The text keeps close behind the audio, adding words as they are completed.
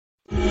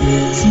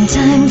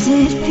Sometimes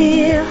it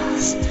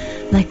feels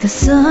like the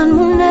sun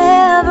will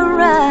never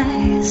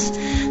rise,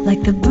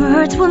 like the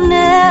birds will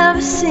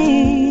never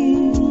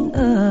sing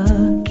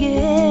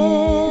again.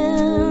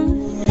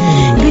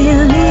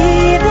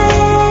 Believe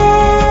in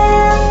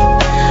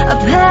a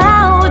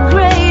power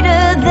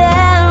greater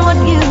than what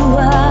you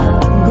are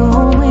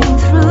going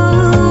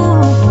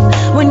through.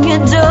 When you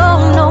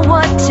don't know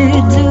what to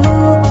do,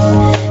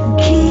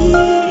 keep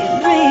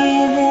breathing.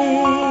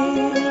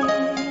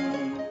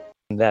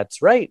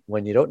 That's right.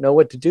 When you don't know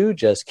what to do,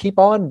 just keep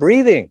on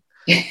breathing.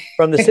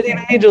 From the City of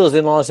Angels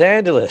in Los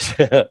Angeles.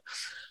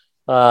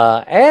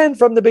 And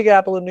from the Big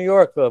Apple in New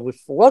York.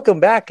 Welcome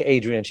back,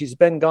 Adrienne. She's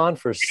been gone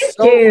for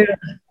so.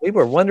 We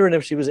were wondering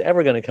if she was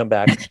ever going to come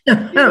back. She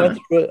went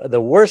through the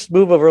worst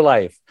move of her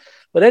life.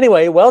 But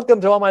anyway,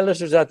 welcome to all my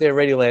listeners out there in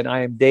Radio Land.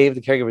 I am Dave,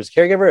 the Caregiver's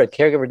Caregiver at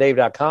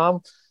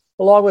caregiverdave.com,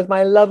 along with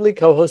my lovely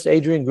co-host,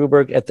 Adrienne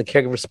Gruberg at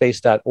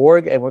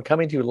thecaregiverspace.org. And we're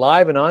coming to you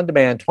live and on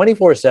demand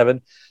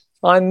 24/7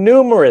 on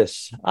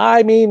numerous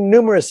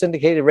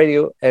syndicated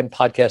radio and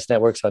podcast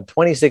networks on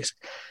 26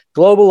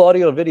 global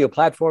audio and video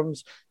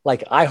platforms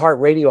like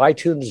iHeartRadio,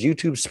 iTunes,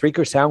 YouTube,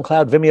 Spreaker,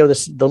 SoundCloud,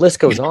 Vimeo. The list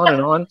goes on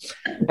and on.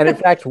 And in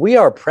fact, we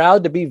are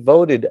proud to be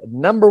voted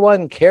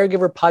 #1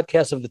 caregiver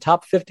podcast of the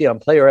top 50 on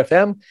Player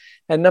FM,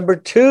 and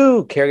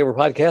 #2 caregiver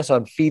podcast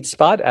on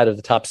FeedSpot out of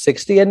the top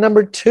 60, and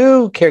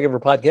 #2 caregiver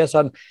podcast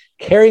on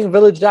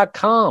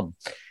caringvillage.com.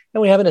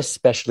 And we have an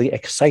especially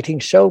exciting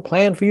show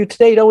planned for you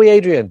today, don't we,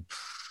 Adrienne?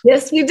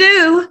 Yes, we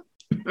do.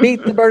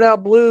 Beat the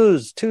burnout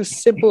blues. 2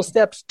 simple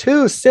steps.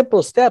 2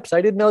 simple steps.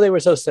 I didn't know they were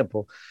so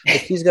simple,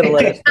 but she's going to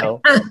let us know.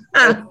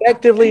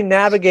 Effectively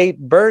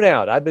navigate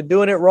burnout. I've been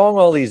doing it wrong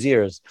all these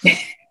years.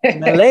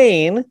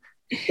 Melane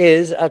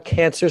is a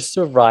cancer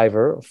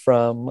survivor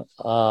from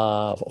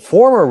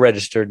former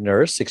registered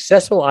nurse,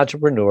 successful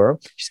entrepreneur.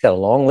 She's got a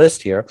long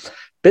list here.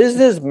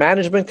 Business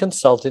management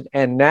consultant,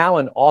 and now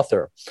an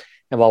author.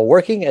 And while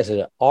working as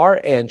an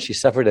RN, she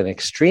suffered an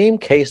extreme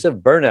case of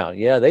burnout.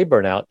 Yeah, they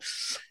burn out.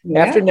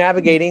 Yeah. After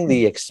navigating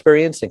the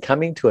experience and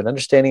coming to an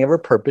understanding of her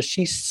purpose,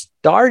 she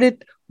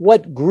started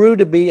what grew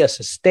to be a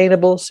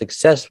sustainable,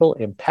 successful,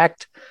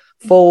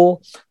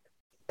 impactful,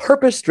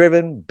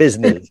 purpose-driven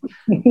business.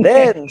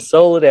 Then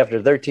sold it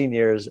after 13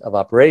 years of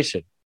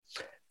operation.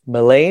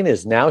 Melane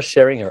is now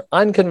sharing her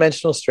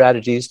unconventional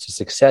strategies to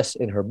success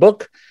in her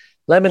book,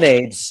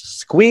 Lemonades,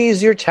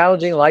 Squeeze Your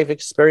Challenging Life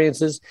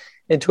Experiences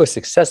into a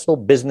Successful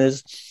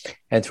Business,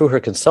 and through her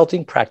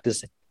consulting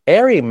practice,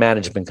 Aere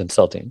Management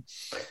Consulting.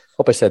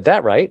 Hope I said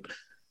that right.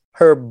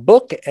 Her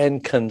book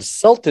and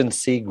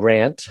consultancy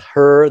grant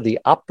her the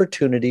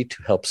opportunity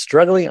to help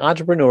struggling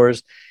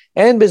entrepreneurs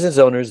and business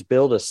owners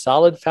build a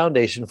solid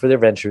foundation for their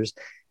ventures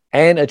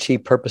and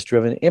achieve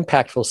purpose-driven,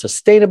 impactful,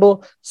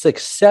 sustainable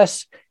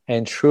success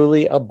and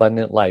truly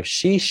abundant life.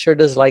 She sure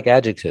does like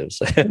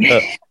adjectives.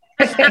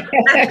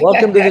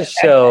 Welcome to the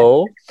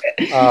show.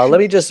 Let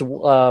me just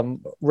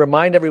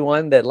remind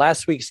everyone that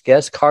last week's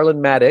guest, Carlin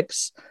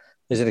Maddox,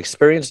 is an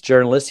experienced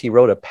journalist. He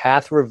wrote A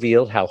Path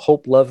Revealed, How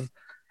Hope, Love,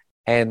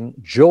 and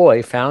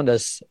Joy Found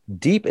Us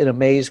Deep in a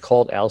Maze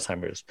Called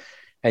Alzheimer's.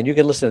 And you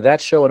can listen to that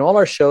show and all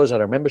our shows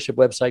on our membership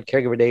website,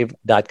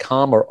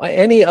 caregiverdave.com, or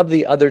any of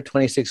the other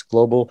 26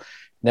 global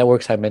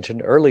networks I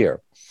mentioned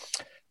earlier.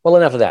 Well,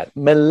 enough of that.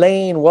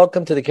 Melane,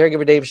 welcome to the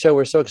Caregiver Dave Show.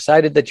 We're so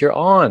excited that you're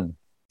on.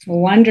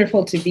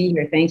 Wonderful to be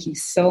here. Thank you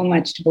so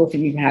much to both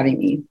of you for having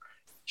me.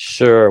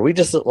 Sure. We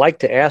just like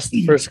to ask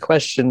the first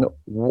question.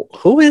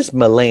 Who is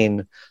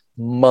Melane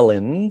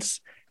Mullings,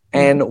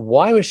 and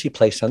why was she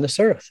placed on this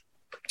earth?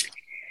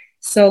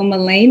 So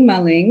Melane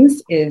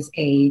Mullings is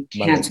a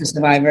cancer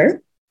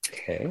survivor,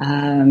 okay.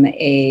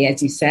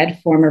 As you said,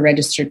 former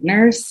registered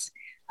nurse,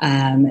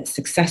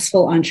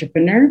 successful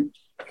entrepreneur,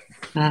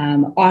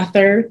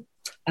 author,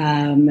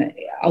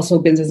 also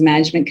business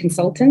management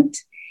consultant.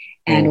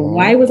 And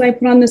why was I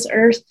put on this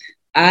earth?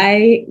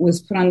 I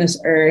was put on this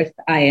earth,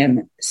 I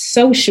am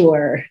so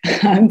sure,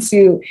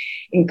 to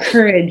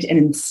encourage and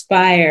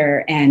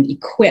inspire and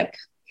equip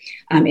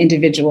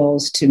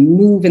individuals to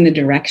move in the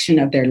direction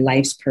of their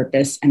life's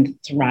purpose and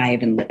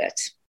thrive and live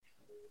it.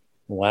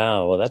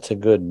 Wow. Well, that's a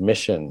good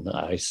mission,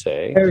 I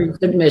say. Very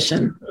good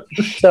mission.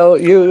 So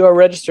you're a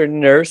registered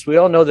nurse. We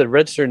all know that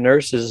registered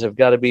nurses have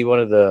got to be one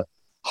of the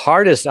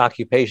hardest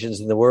occupations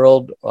in the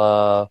world,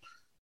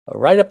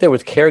 right up there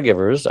with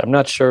caregivers. I'm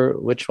not sure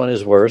which one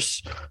is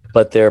worse,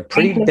 but they're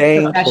pretty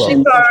dang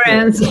close.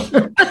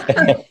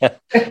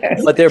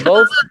 But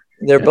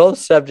they're both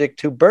subject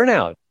to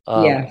burnout.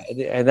 Yes.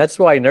 And that's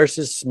why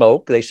nurses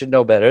smoke. They should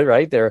know better,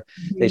 right?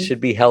 They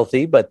should be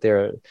healthy, but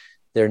they're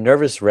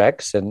nervous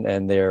wrecks,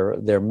 and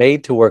they're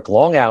made to work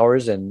long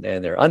hours, and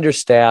they're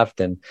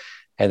understaffed, and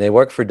they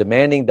work for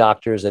demanding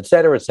doctors, et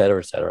cetera, et cetera,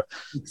 et cetera.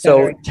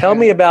 So tell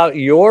me about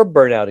your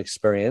burnout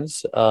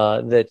experience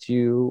that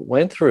you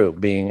went through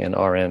being an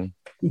RN.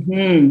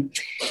 Mm-hmm.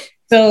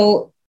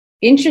 So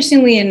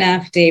interestingly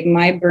enough, Dave,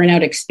 my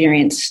burnout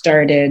experience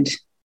started,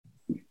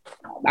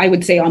 I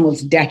would say,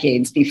 almost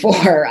decades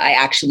before I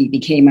actually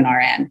became an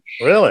RN.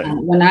 Really?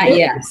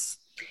 Yes.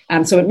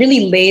 So it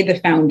really laid the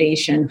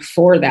foundation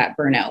for that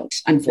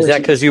burnout, unfortunately. Is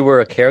that because you were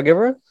a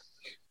caregiver?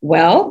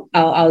 Well,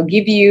 I'll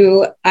give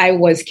you, I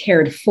was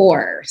cared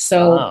for.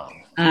 So,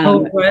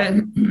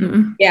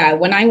 yeah,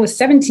 when I was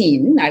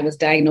 17, I was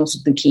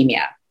diagnosed with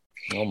leukemia.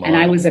 And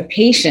I was a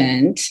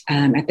patient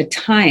at the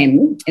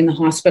time in the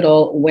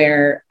hospital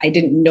where I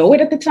didn't know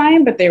it at the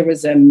time, but there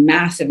was a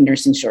massive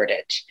nursing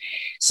shortage.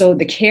 So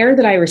the care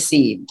that I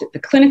received, the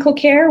clinical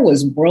care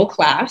was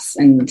world-class.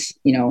 And,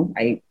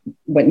 I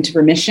went into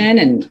remission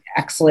and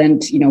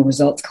excellent,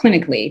 results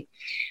clinically.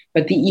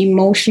 But the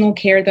emotional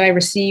care that I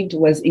received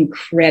was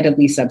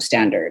incredibly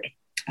substandard.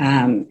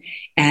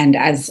 And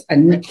as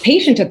a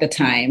patient at the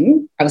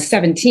time, I was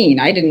 17.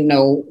 I didn't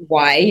know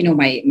why,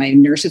 my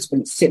nurses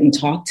wouldn't sit and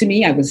talk to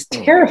me. I was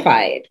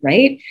terrified,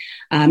 right?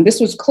 This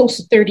was close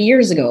to 30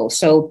 years ago.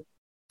 So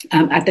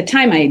at the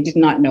time, I did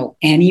not know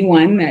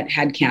anyone that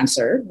had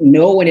cancer,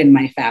 no one in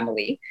my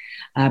family.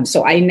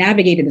 So I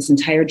navigated this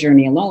entire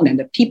journey alone. And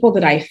the people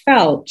that I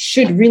felt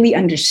should really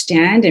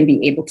understand and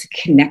be able to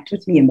connect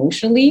with me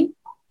emotionally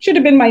should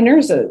have been my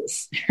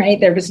nurses, right?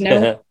 There was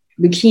no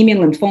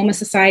Leukemia and Lymphoma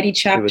Society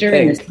chapter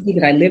in the city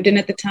that I lived in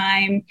at the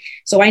time.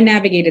 So I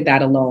navigated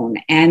that alone.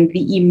 And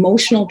the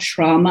emotional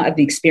trauma of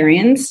the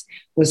experience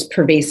was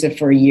pervasive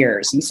for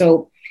years. And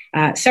so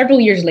several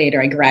years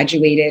later, I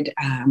graduated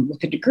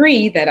with a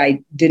degree that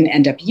I didn't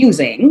end up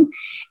using.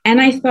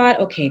 And I thought,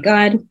 okay,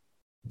 God,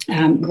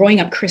 growing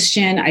up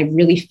Christian, I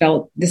really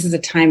felt this is a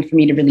time for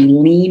me to really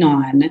lean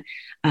on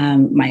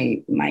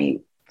my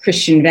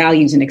Christian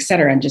values and et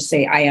cetera, and just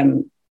say, I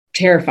am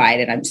terrified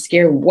and I'm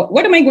scared.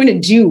 What am I going to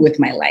do with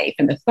my life?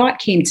 And the thought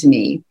came to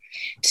me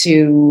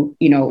to,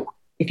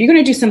 if you're going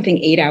to do something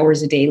 8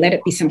 hours a day, let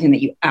it be something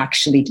that you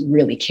actually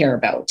really care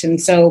about. And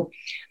so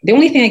the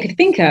only thing I could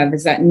think of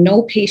is that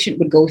no patient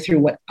would go through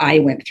what I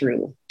went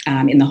through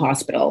in the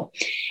hospital.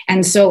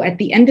 And so at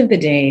the end of the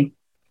day,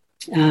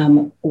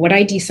 what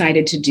I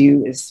decided to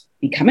do is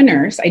become a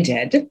nurse. I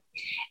did.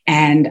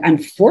 And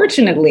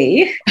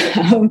unfortunately,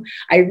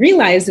 I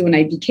realized that when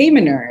I became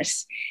a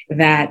nurse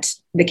that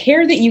the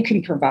care that you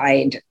can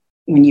provide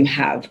when you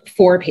have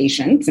 4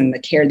 patients and the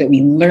care that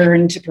we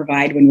learn to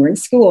provide when we're in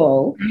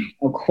school,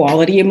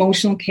 quality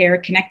emotional care,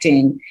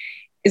 connecting,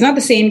 is not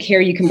the same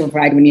care you can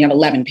provide when you have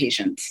 11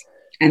 patients.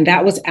 And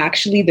that was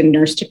actually the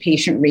nurse to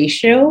patient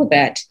ratio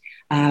that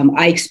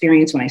I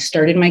experienced when I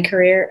started my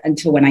career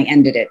until when I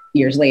ended it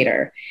years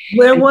later.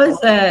 Where was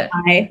that?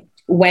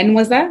 When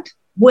was that?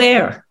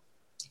 Where?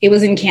 It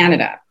was in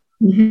Canada.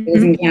 Mm-hmm. It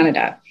was in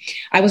Canada.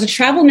 I was a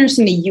travel nurse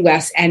in the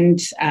US and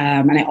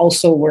I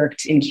also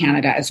worked in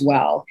Canada as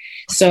well.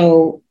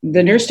 So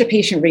the nurse to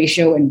patient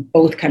ratio in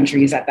both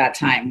countries at that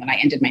time when I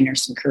ended my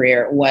nursing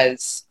career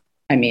was,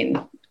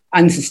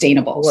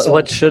 unsustainable.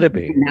 What should it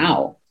be?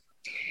 Now,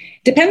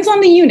 depends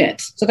on the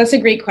unit. So that's a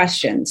great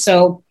question.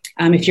 So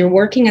if you're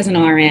working as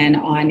an RN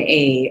on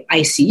a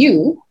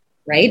ICU,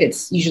 right,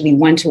 it's usually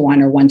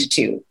 1-to-1 or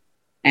 1-to-2.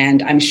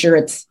 And I'm sure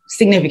it's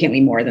significantly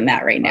more than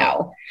that right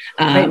now.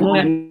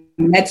 On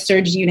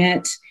med-surg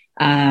unit,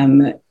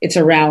 it's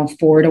around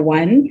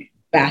 4-to-1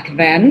 back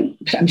then,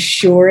 but I'm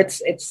sure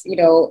it's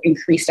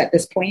increased at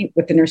this point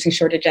with the nursing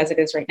shortage as it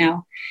is right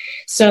now.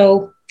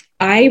 So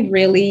I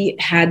really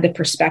had the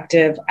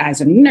perspective as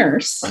a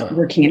nurse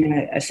working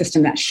in a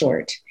system that's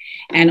short,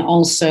 and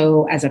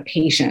also as a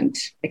patient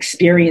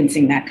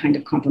experiencing that kind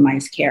of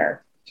compromised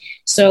care.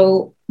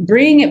 So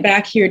bringing it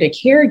back here to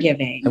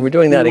caregiving. And we're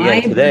doing that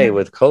again today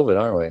with COVID,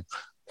 aren't we?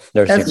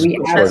 We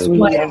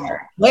absolutely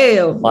are.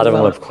 A lot of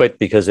them have quit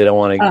because they don't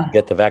want to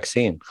get the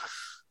vaccine.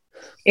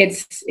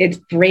 It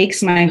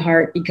breaks my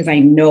heart because I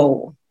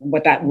know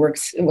what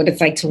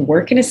it's like to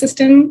work in a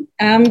system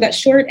that's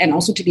short, and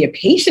also to be a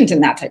patient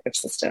in that type of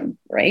system,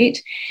 right?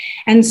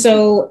 And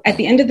so at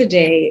the end of the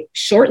day,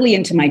 shortly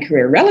into my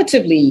career,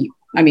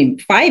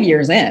 5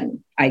 years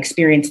in, I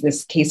experienced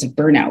this case of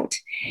burnout.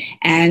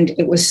 And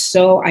it was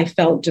I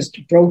felt just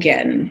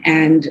broken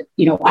and,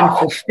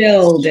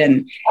 unfulfilled.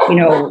 And,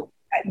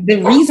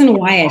 the reason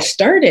why I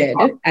started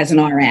as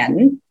an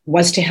RN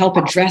was to help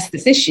address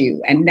this issue.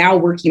 And now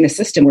working in a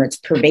system where it's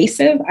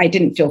pervasive, I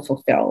didn't feel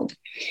fulfilled.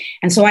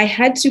 And so I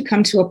had to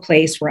come to a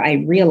place where I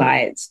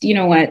realized, you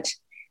know what,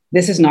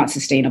 this is not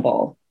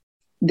sustainable.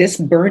 This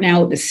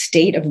burnout, the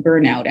state of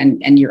burnout,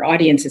 and your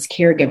audience as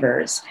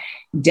caregivers,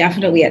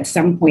 definitely at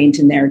some point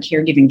in their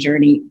caregiving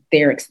journey,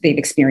 they've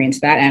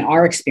experienced that and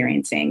are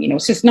experiencing,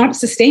 it's just not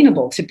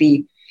sustainable to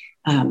be,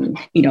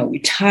 you're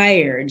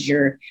tired,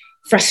 you're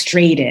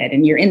frustrated,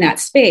 and you're in that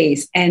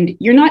space and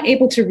you're not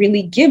able to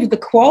really give the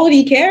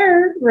quality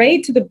care,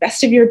 right, to the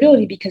best of your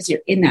ability because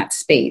you're in that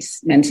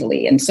space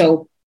mentally. And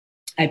so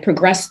I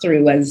progressed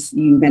through, as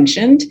you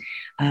mentioned,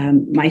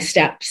 my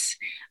steps,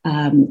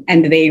 and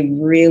they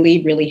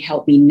really, really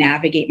helped me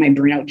navigate my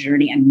burnout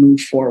journey and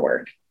move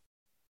forward.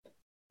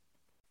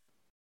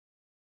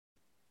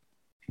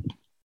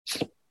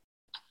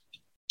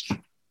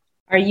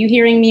 Are you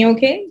hearing me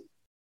okay?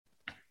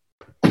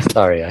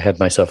 Sorry, I had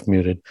myself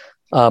muted.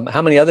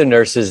 How many other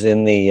nurses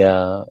in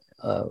the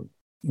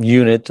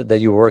unit that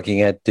you were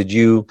working at did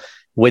you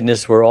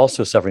witness were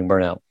also suffering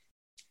burnout?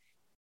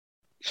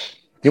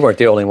 You weren't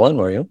the only one,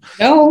 were you?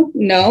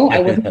 No, I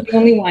wasn't the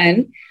only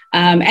one.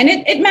 And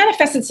it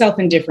manifests itself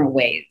in different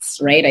ways,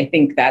 right? I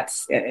think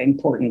that's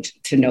important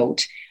to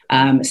note.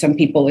 Some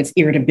people, it's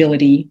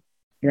irritability,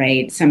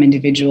 right? Some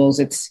individuals,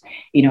 it's,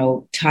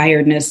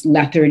 tiredness,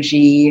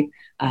 lethargy,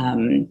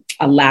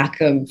 a lack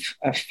of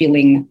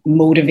feeling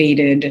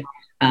motivated,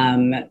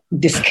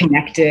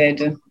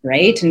 disconnected,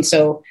 right? And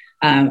so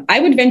I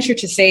would venture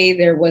to say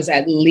there was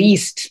at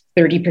least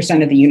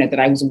 30% of the unit that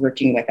I was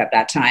working with at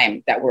that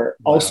time that were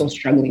also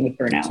struggling with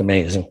burnout. It's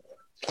amazing.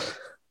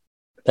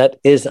 That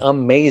is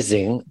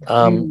amazing.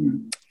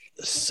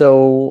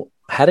 So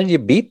how did you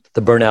beat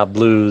the burnout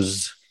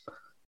blues,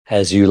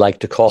 as you like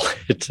to call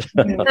it?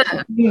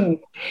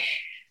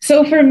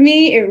 So for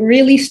me, it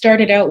really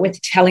started out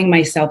with telling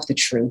myself the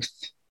truth,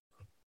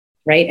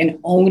 right? And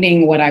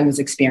owning what I was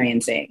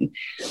experiencing.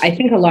 I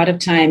think a lot of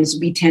times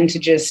we tend to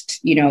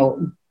just,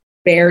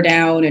 bear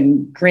down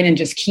and grin and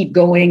just keep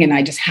going. And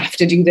I just have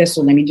to do this.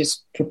 So let me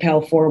just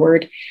propel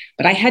forward.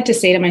 But I had to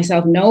say to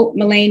myself, no,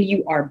 Melane,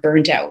 you are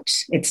burnt out.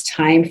 It's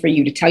time for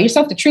you to tell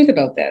yourself the truth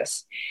about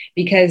this.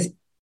 Because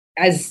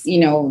as,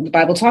 the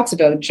Bible talks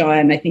about,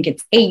 John, I think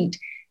it's 8,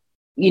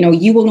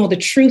 you will know the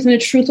truth and the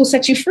truth will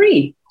set you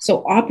free.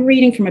 So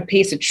operating from a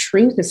place of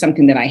truth is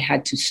something that I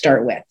had to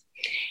start with.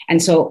 And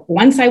so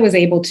once I was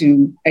able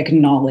to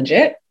acknowledge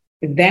it,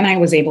 then I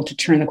was able to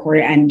turn the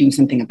corner and do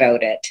something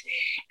about it.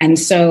 And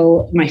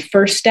so my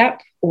first step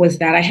was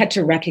that I had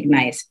to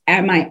recognize,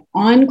 am I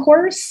on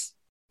course?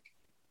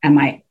 Am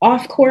I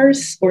off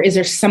course? Or is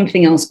there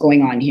something else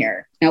going on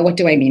here? Now, what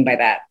do I mean by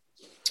that?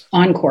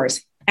 On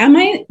course. Am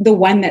I the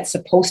one that's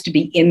supposed to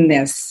be in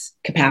this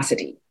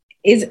capacity?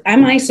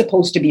 Am I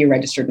supposed to be a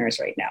registered nurse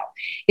right now?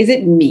 Is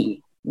it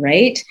me,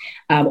 right?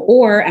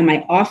 Or am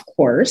I off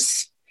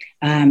course?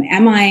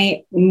 Am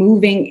I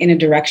moving in a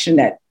direction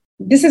that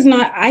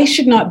I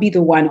should not be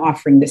the one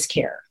offering this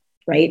care,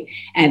 right?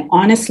 And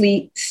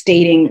honestly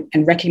stating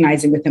and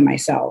recognizing within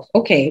myself,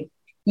 okay,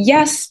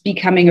 yes,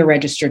 becoming a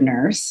registered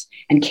nurse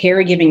and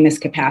caregiving this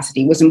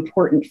capacity was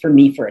important for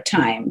me for a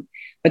time.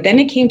 But then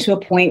it came to a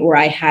point where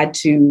I had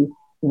to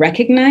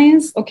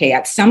recognize, okay,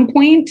 at some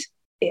point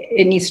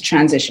it needs to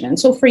transition. And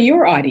so for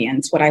your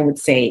audience, what I would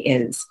say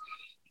is,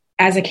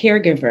 as a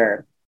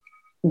caregiver,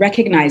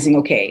 recognizing,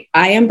 okay,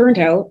 I am burnt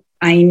out.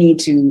 I need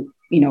to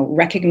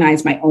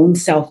recognize my own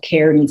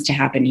self-care needs to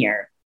happen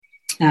here.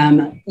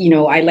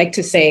 I like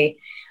to say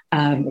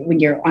when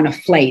you're on a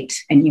flight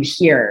and you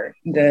hear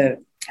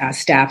the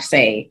staff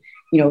say,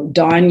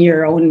 don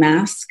your own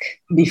mask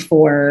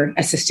before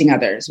assisting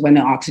others when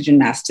the oxygen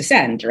masks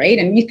descend, right?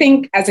 And you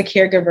think as a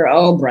caregiver,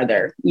 oh,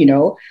 brother,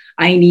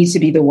 I need to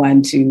be the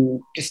one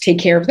to just take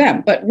care of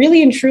them. But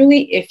really and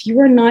truly, if you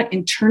are not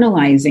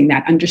internalizing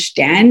that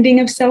understanding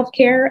of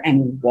self-care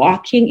and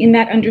walking in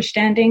that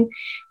understanding,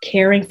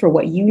 caring for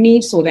what you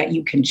need so that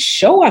you can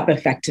show up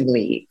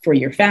effectively for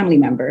your family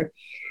member,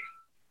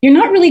 you're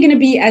not really going to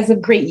be as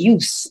of great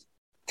use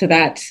to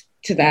the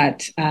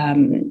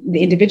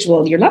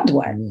individual, your loved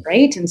one,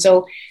 right? And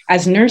so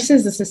as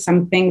nurses, this is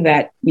something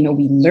that, we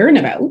learn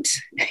about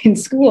in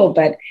school,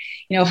 but,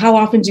 how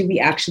often do we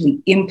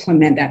actually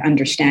implement that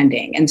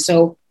understanding? And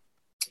so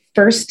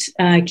first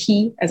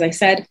key, as I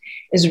said,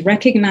 is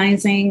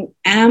recognizing,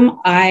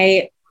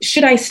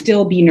 should I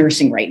still be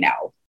nursing right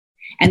now?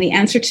 And the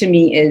answer to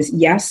me is,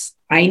 yes,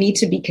 I need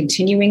to be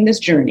continuing this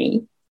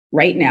journey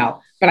right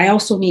now, but I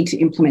also need to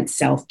implement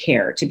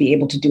self-care to be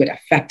able to do it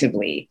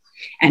effectively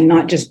and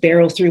not just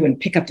barrel through and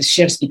pick up the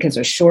shifts because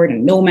they're short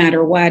and no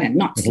matter what and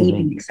not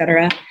sleeping, et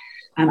cetera.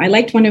 I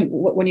liked what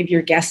one of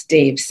your guests,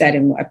 Dave, said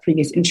in a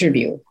previous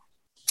interview,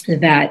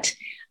 that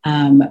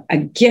a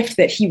gift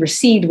that he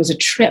received was a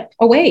trip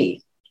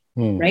away,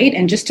 right?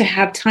 And just to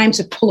have time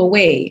to pull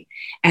away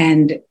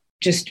and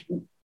just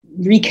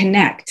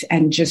reconnect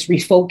and just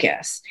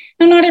refocus.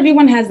 Now, not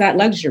everyone has that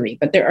luxury,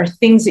 but there are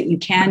things that you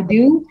can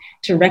do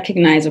to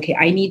recognize, okay,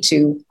 I need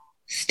to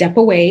step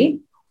away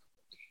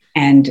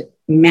and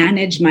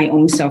manage my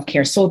own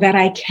self-care so that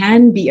I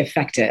can be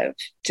effective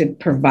to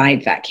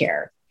provide that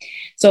care.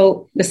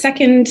 So the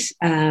second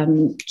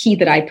key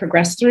that I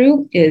progressed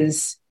through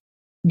is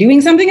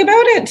doing something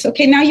about it.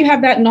 Okay, now you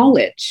have that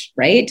knowledge,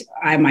 right?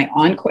 Am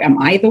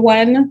I the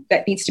one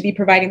that needs to be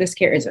providing this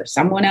care? Is there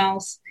someone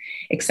else,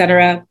 et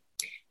cetera?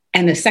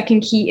 And the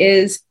second key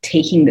is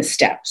taking the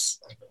steps.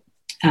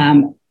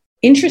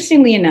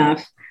 Interestingly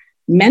enough,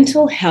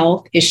 mental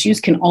health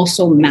issues can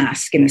also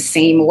mask in the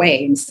same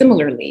way and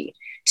similarly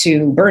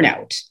to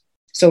burnout.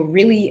 So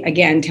really,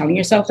 again, telling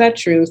yourself that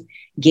truth,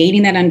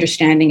 gaining that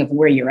understanding of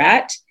where you're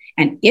at.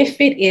 And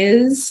if it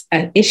is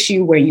an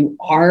issue where you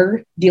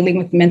are dealing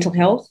with mental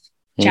health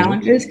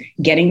challenges,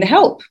 getting the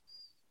help,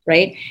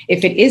 right?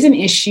 If it is an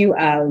issue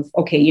of,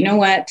 okay, you know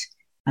what?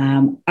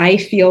 I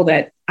feel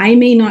that I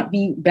may not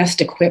be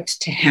best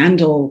equipped to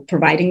handle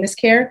providing this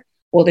care.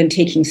 Well, then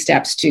taking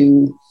steps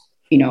to,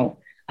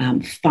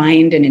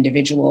 find an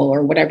individual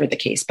or whatever the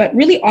case, but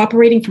really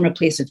operating from a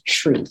place of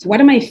truth.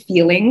 What am I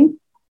feeling?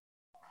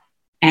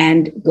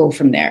 And go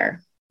from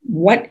there.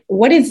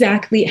 what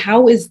exactly,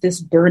 how is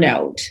this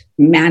burnout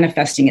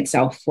manifesting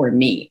itself for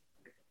me?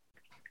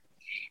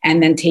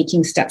 And then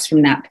taking steps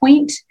from that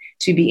point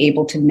to be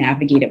able to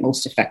navigate it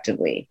most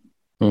effectively.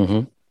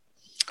 Mm-hmm.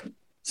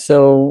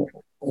 So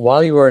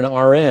while you were an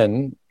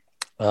RN,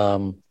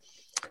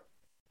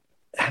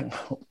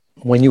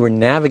 when you were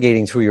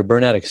navigating through your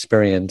burnout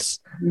experience,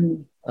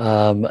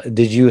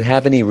 did you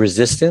have any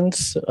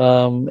resistance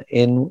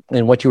in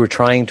what you were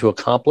trying to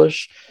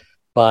accomplish?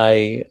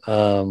 By,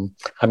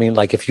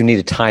 like if you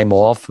needed time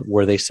off,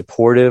 were they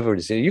supportive, or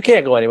did they say, you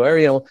can't go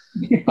anywhere?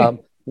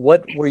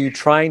 What were you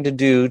trying to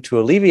do to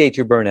alleviate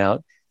your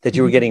burnout that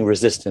you were getting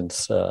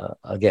resistance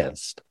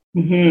against,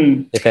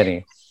 if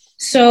any?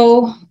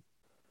 So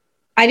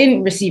I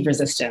didn't receive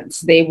resistance.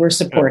 They were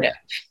supportive.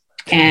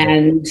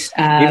 And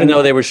even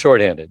though they were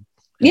shorthanded.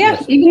 Yeah,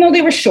 even though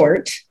they were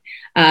short,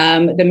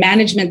 the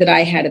management that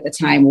I had at the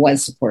time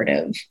was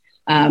supportive.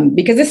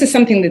 Because this is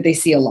something that they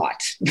see a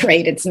lot,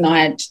 right? It's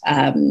not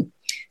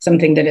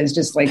something that is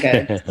just like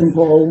a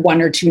simple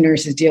one or two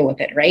nurses deal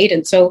with it, right?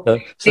 And so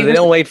they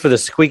don't wait for the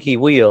squeaky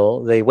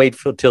wheel. They wait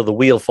till the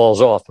wheel falls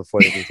off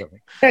before they do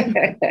something.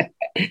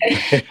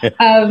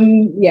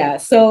 Yeah,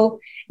 so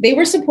they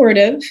were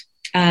supportive.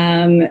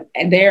 And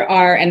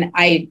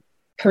I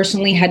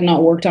personally had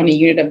not worked on a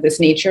unit of this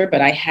nature,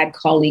 but I had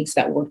colleagues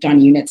that worked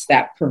on units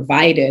that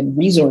provided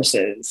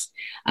resources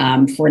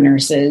for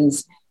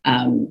nurses.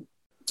 I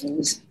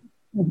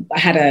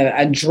had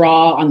a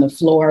draw on the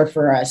floor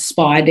for a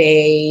spa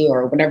day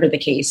or whatever the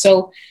case.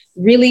 So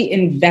really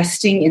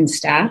investing in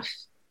staff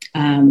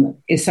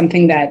is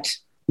something that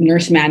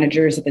nurse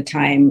managers at the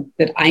time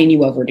that I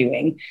knew of were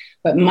doing.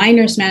 But my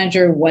nurse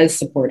manager was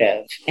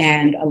supportive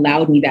and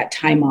allowed me that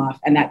time off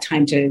and that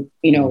time to,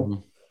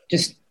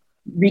 just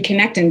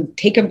reconnect and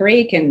take a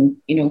break and,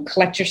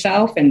 collect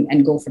yourself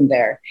and go from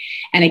there.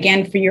 And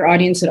again, for your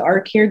audience that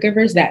are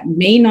caregivers that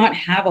may not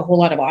have a whole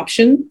lot of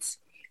options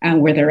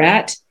where they're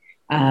at,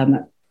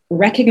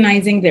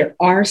 recognizing there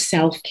are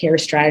self-care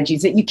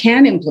strategies that you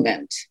can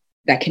implement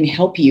that can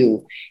help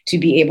you to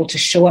be able to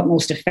show up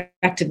most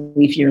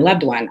effectively for your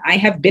loved one. I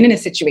have been in a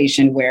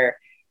situation where,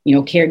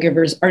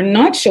 caregivers are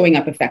not showing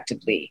up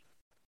effectively.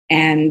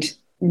 And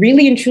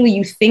really and truly,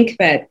 you think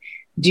that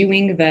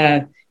doing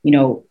the,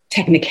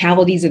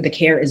 technicalities of the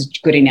care is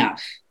good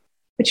enough.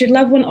 But your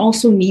loved one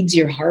also needs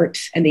your heart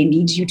and they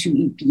need you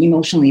to be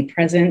emotionally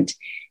present.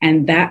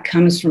 And that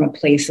comes from a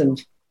place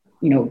of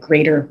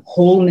greater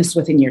wholeness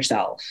within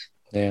yourself.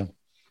 Yeah.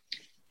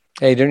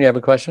 Hey, didn't you have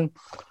a question?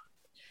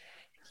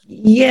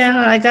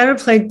 Yeah, I got to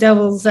play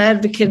devil's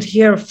advocate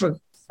here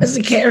as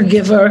a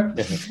caregiver.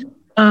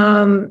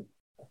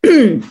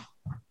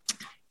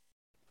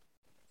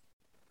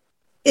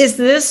 Is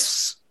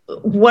this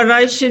what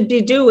I should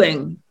be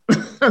doing?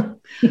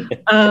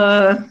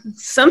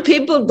 Some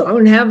people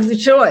don't have the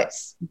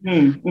choice.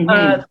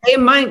 They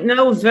might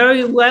know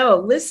very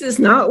well this is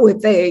not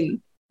what they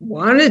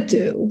want to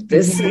do.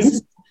 This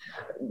is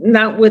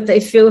not what they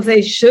feel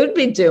they should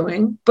be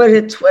doing, but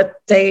it's what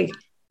they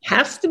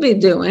have to be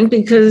doing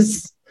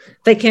because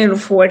they can't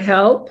afford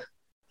help.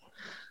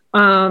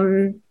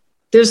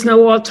 There's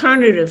no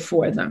alternative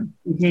for them.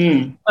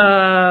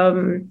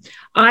 I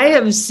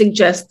have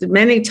suggested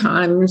many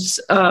times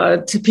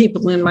to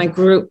people in my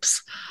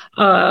groups,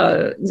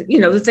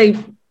 that they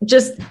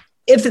just,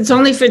 if it's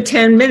only for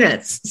 10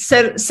 minutes,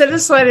 set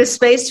aside a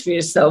space for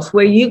yourself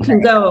where you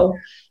can go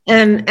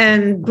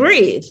and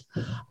breathe.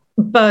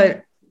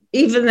 But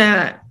even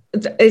that,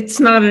 it's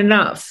not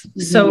enough.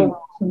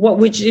 So what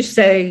would you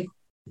say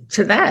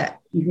to that?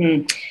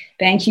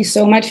 Thank you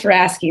so much for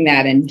asking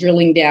that and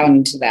drilling down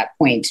into that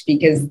point,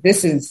 because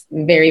this is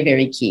very,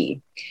 very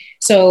key.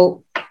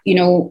 So,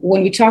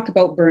 when we talk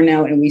about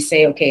burnout and we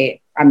say,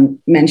 okay,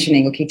 I'm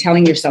mentioning,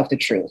 telling yourself the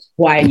truth.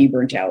 Why are you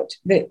burnt out?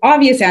 The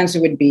obvious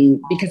answer would be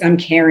because I'm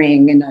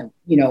caring and,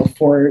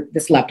 for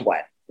this loved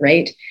one,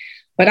 right?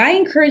 But I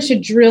encourage to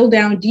drill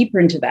down deeper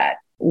into that.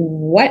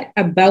 What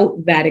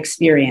about that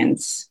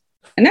experience?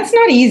 And that's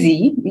not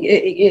easy.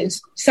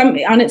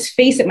 On its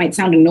face, it might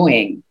sound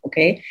annoying,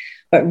 okay?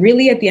 But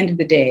really, at the end of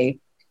the day,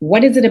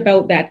 what is it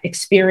about that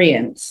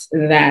experience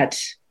that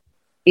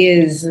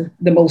is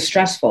the most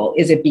stressful?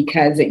 Is it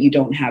because that you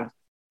don't have,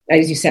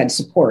 as you said,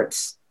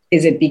 supports?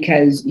 Is it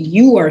because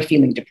you are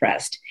feeling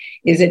depressed?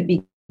 Is it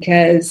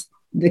because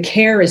the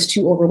care is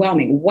too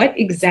overwhelming? What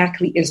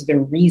exactly is the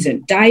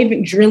reason?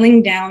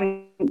 Drilling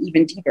down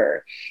even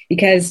deeper,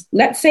 because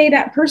let's say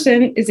that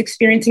person is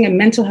experiencing a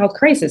mental health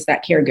crisis,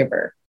 that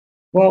caregiver.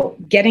 Well,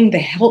 getting the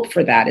help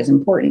for that is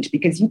important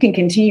because you can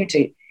continue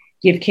to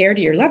give care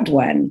to your loved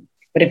one,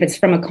 but if it's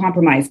from a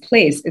compromised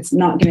place, it's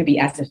not going to be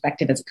as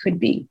effective as it could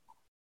be.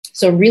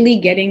 So really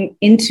getting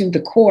into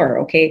the core,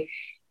 okay,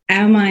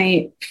 am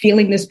I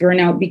feeling this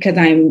burnout because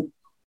I'm,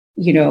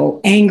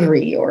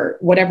 angry or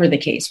whatever the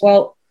case?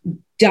 Well,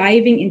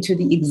 diving into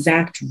the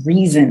exact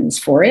reasons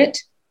for it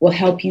will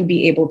help you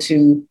be able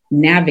to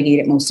navigate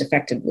it most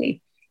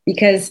effectively.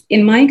 Because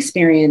in my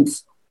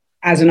experience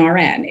as an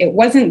RN, it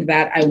wasn't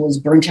that I was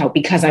burnt out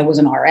because I was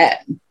an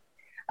RN.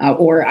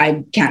 or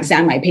I can't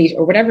stand my patient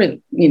or whatever,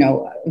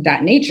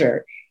 that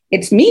nature.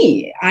 It's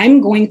me.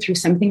 I'm going through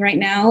something right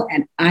now,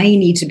 and I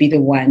need to be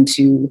the one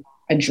to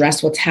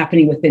address what's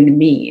happening within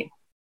me.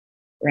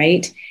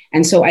 Right.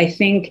 And so I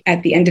think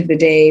at the end of the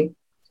day,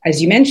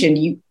 as you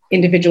mentioned,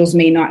 individuals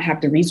may not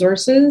have the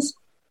resources,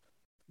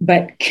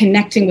 but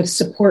connecting with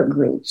support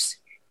groups,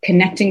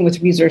 connecting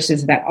with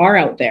resources that are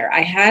out there.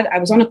 I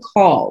was on a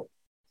call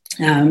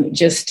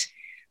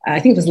I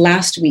think it was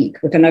last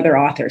week with another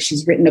author.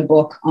 She's written a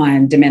book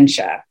on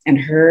dementia and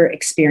her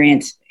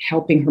experience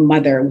helping her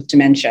mother with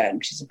dementia.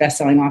 She's a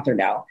best-selling author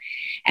now.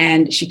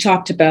 And she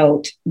talked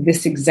about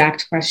this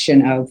exact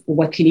question of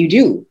what can you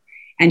do?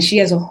 And she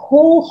has a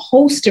whole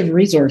host of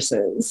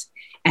resources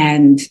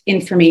and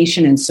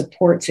information and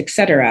supports, et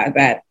cetera,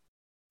 that,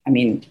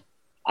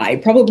 I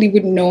probably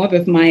wouldn't know of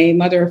if my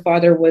mother or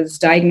father was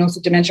diagnosed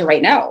with dementia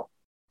right now,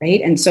 right?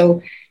 And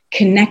so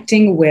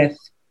connecting with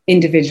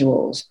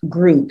individuals,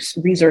 groups,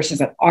 resources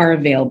that are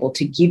available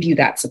to give you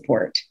that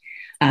support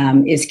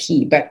is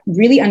key. But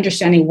really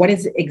understanding what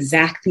is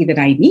exactly that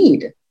I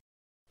need.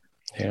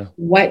 Yeah.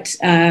 What,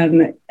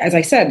 as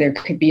I said, there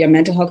could be a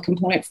mental health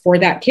component for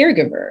that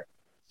caregiver.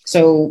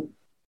 So,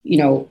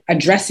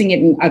 addressing it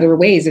in other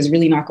ways is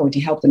really not going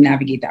to help them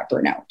navigate that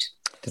burnout.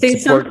 See,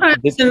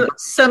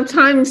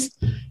 sometimes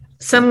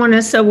someone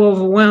is so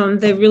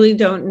overwhelmed, they really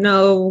don't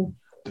know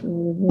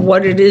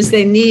what it is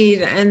they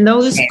need. And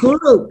those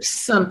groups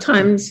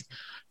sometimes,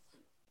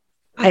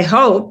 I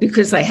hope,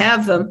 because I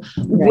have them,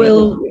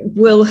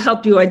 will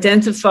help you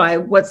identify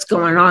what's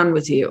going on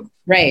with you.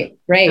 Right.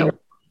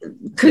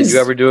 Did you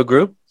ever do a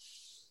group?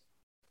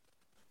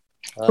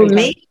 For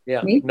me?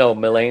 Yeah. Me? No,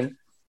 Melane.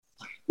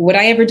 Would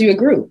I ever do a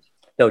group?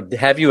 No.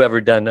 Have you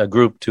ever done a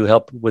group to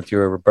help with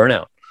your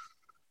burnout?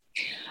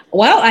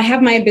 Well, I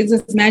have my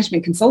business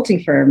management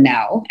consulting firm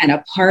now, and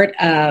a part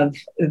of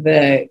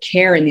the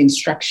care and the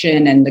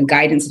instruction and the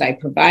guidance that I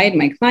provide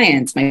my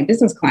clients, my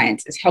business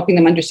clients, is helping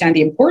them understand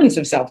the importance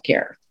of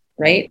self-care,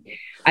 right?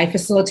 I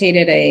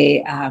facilitated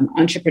a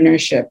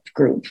entrepreneurship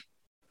group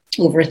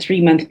over a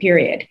 3-month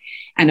period.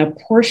 And a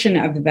portion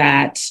of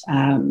that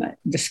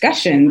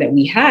discussion that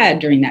we had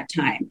during that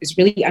time is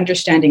really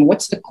understanding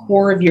what's the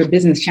core of your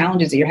business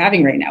challenges that you're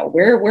having right now.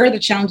 Where are the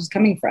challenges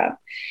coming from?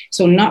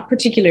 So not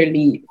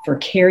particularly for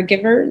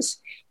caregivers,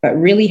 but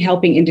really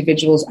helping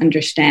individuals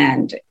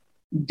understand,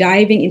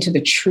 diving into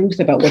the truth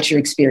about what you're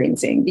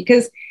experiencing.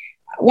 Because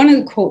one of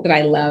the quote that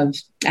I love,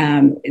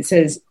 it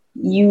says,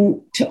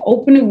 to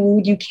open a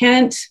wound, you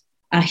can't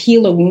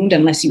heal a wound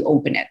unless you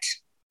open it.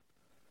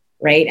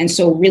 Right. And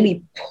so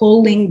really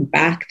pulling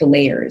back the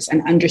layers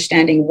and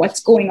understanding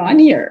what's going on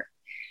here,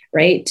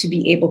 right, to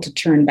be able to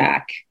turn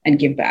back and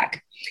give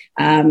back.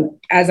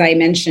 As I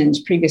mentioned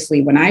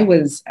previously, when I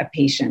was a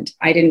patient,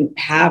 I didn't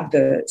have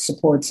the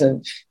supports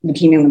of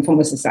Leukemia and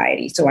Lymphoma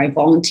Society. So I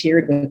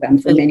volunteered with them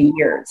for many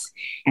years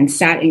and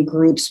sat in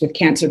groups with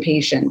cancer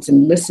patients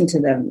and listened to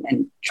them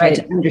and tried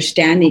to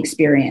understand the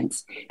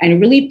experience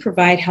and really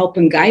provide help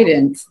and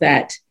guidance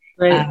that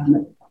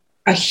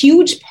a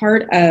huge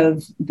part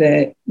of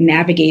the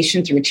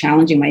navigation through a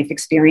challenging life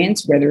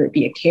experience, whether it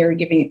be a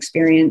caregiving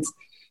experience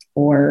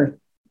or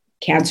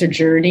cancer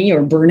journey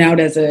or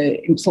burnout as an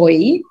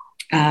employee,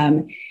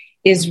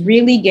 is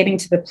really getting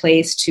to the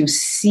place to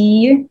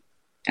see,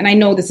 and I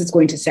know this is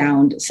going to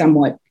sound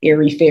somewhat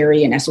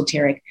airy-fairy and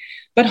esoteric,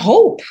 but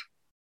hope.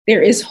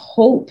 There is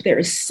hope. There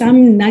is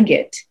some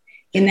nugget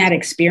in that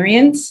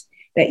experience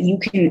that you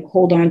can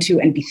hold on to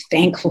and be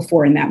thankful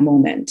for in that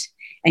moment.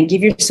 And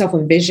give yourself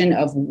a vision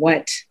of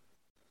what,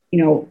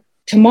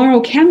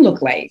 tomorrow can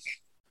look like.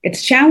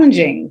 It's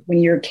challenging when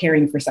you're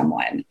caring for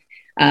someone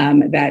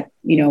that,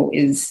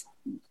 is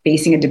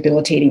facing a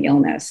debilitating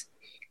illness.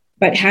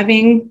 But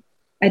having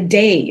a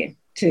day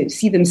to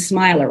see them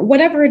smile or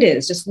whatever it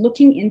is, just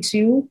looking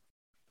into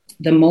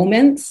the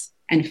moments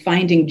and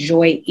finding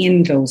joy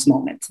in those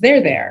moments.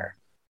 They're there.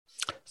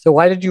 So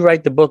why did you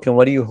write the book, and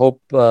what do you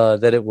hope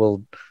that it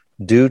will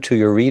do to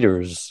your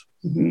readers?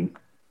 Mm-hmm.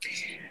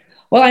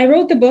 Well, I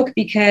wrote the book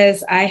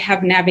because I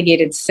have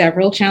navigated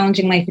several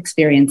challenging life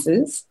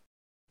experiences.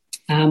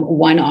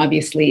 One,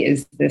 obviously,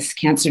 is this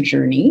cancer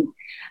journey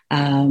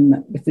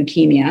with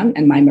leukemia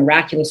and my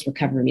miraculous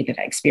recovery that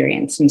I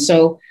experienced. And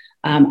so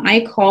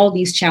I call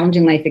these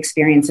challenging life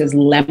experiences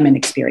lemon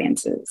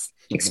experiences,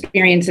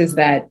 experiences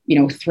that,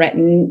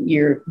 threaten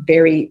your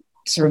very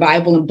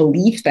survival and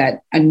belief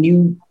that a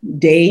new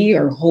day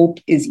or hope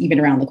is even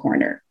around the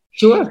corner.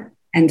 Sure.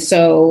 And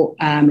so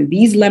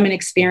these lemon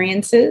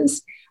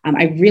experiences,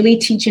 I really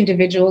teach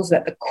individuals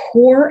that the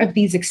core of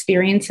these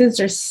experiences,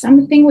 there's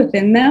something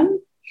within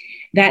them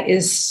that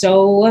is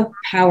so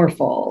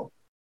powerful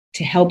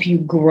to help you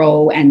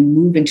grow and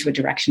move into a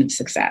direction of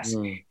success.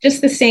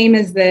 Just the same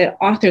as the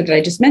author that I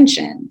just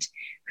mentioned,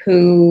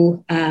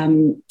 who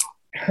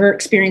her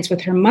experience with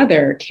her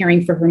mother,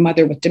 caring for her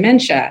mother with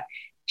dementia,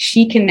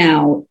 she can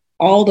now,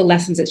 all the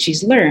lessons that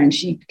she's learned,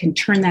 she can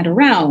turn that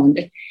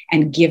around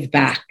and give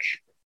back.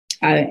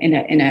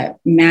 in a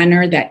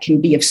manner that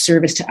can be of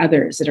service to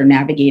others that are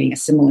navigating a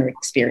similar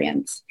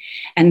experience.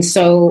 And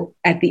so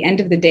at the end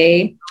of the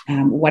day,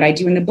 what I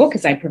do in the book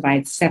is I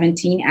provide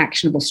 17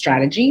 actionable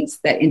strategies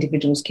that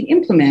individuals can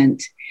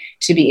implement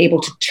to be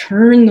able to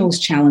turn those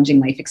challenging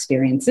life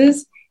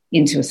experiences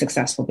into a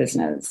successful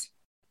business.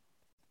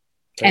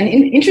 And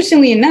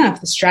interestingly enough,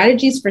 the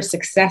strategies for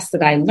success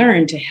that I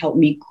learned to help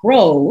me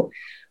grow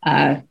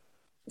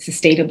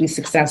sustainably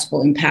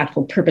successful,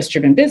 impactful,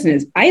 purpose-driven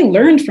business, I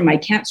learned from my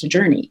cancer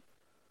journey.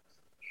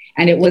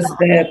 And it was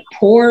the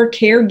poor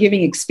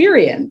caregiving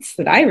experience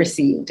that I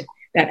received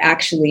that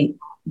actually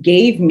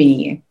gave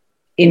me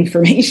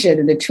information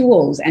and the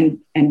tools and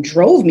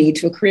drove me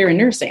to a career in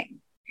nursing.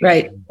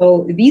 Right.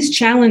 So these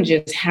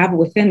challenges have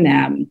within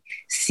them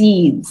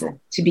seeds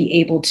to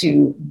be able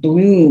to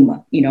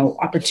bloom,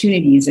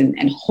 opportunities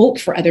and hope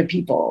for other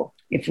people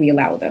if we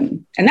allow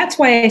them. And that's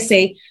why I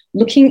say,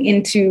 looking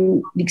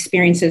into the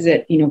experiences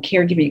that,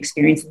 caregiving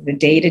experiences, the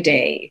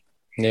day-to-day,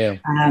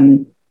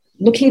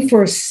 looking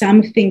for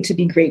something to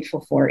be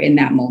grateful for in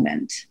that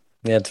moment.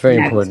 Yeah, it's very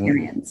important.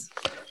 Experience.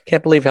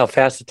 Can't believe how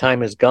fast the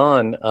time has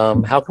gone.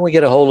 How can we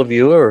get a hold of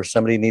you, or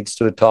somebody needs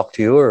to talk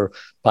to you or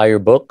buy your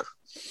book?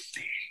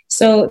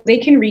 So they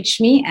can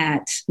reach me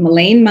at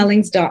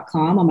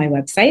MelaneMullings.com on my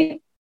website.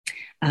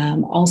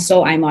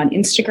 Also, I'm on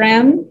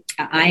Instagram.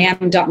 I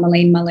am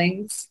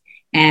 .MelaneMullings.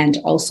 And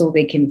also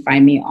they can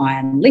find me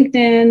on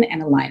LinkedIn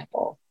and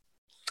Alignable.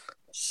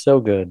 So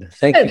good.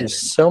 Thank you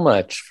so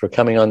much for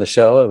coming on the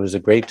show. It was a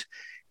great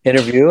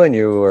interview and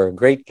you were a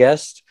great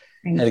guest.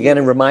 And again,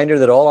 a reminder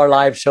that all our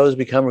live shows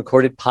become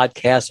recorded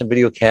podcasts and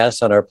video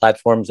casts on our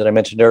platforms that I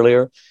mentioned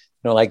earlier,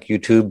 like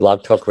YouTube,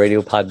 Blog Talk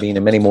Radio, Podbean,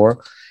 and many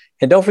more.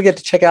 And don't forget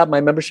to check out my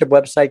membership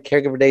website,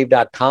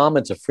 caregiverdave.com.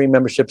 It's a free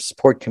membership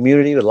support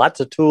community with lots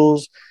of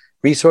tools,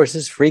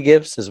 resources, free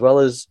gifts, as well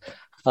as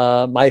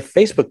my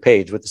Facebook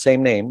page with the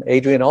same name.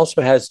 Adrienne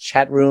also has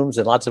chat rooms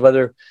and lots of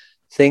other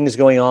things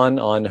going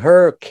on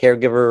her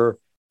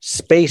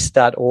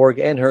caregiverspace.org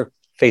and her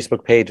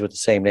Facebook page with the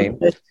same name.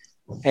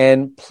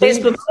 And please,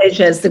 Facebook page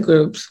has the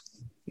groups.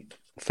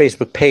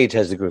 Facebook page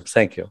has the groups.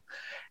 Thank you.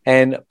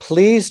 And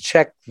please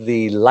check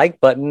the like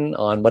button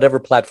on whatever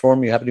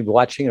platform you happen to be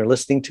watching or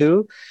listening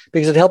to,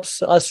 because it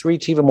helps us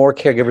reach even more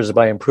caregivers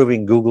by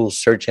improving Google's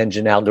search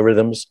engine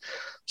algorithms.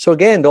 So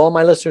again, to all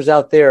my listeners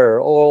out there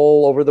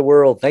all over the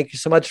world, thank you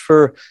so much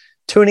for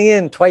tuning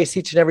in twice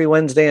each and every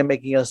Wednesday and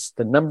making us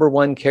the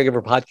 #1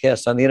 caregiver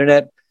podcast on the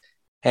internet.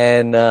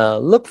 And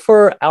look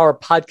for our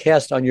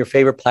podcast on your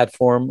favorite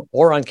platform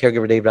or on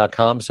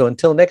caregiverdave.com. So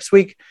until next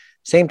week,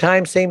 same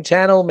time, same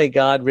channel. May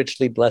God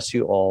richly bless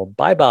you all.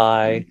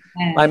 Bye-bye.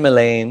 Bye,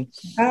 Melane.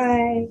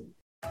 Bye.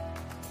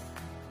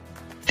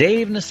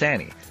 Dave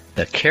Nasani,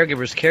 the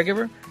Caregiver's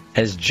Caregiver,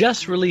 has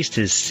just released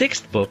his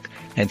 6th book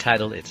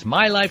entitled It's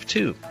My Life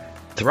Too,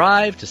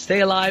 Thrive to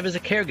Stay Alive as a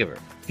Caregiver.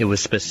 It was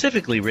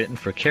specifically written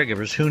for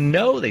caregivers who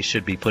know they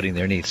should be putting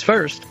their needs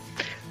first,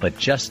 but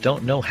just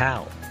don't know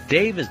how.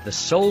 Dave is the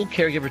sole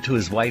caregiver to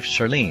his wife,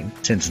 Charlene,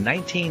 since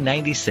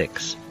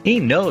 1996.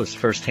 He knows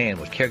firsthand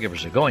what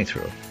caregivers are going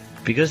through,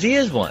 because he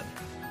is one.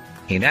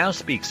 He now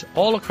speaks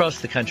all across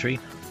the country,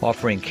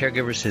 offering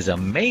caregivers his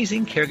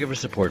amazing caregiver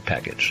support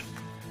package.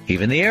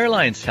 Even the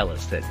airlines tell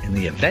us that in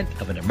the event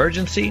of an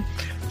emergency,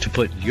 to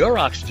put your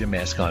oxygen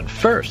mask on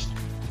first,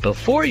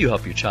 before you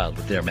help your child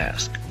with their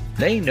mask.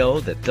 They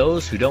know that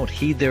those who don't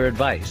heed their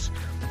advice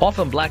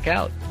often black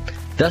out,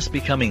 thus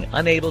becoming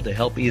unable to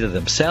help either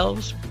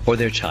themselves or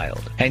their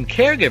child. And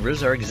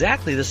caregivers are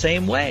exactly the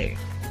same way.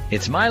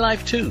 It's My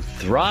Life Too,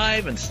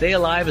 Thrive and Stay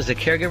Alive as a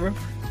Caregiver,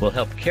 will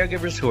help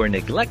caregivers who are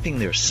neglecting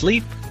their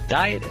sleep,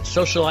 diet, and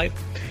social life,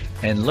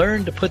 and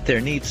learn to put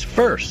their needs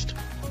first.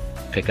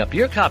 Pick up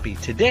your copy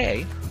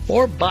today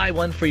or buy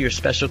one for your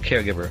special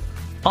caregiver,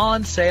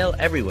 on sale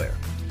everywhere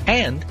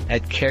and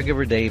at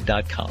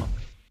caregiverdave.com.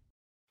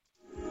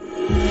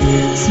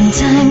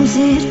 Sometimes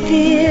it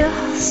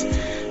feels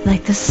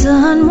like the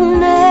sun will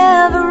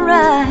never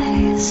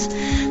rise,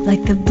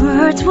 like the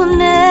birds will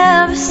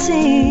never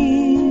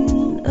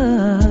sing.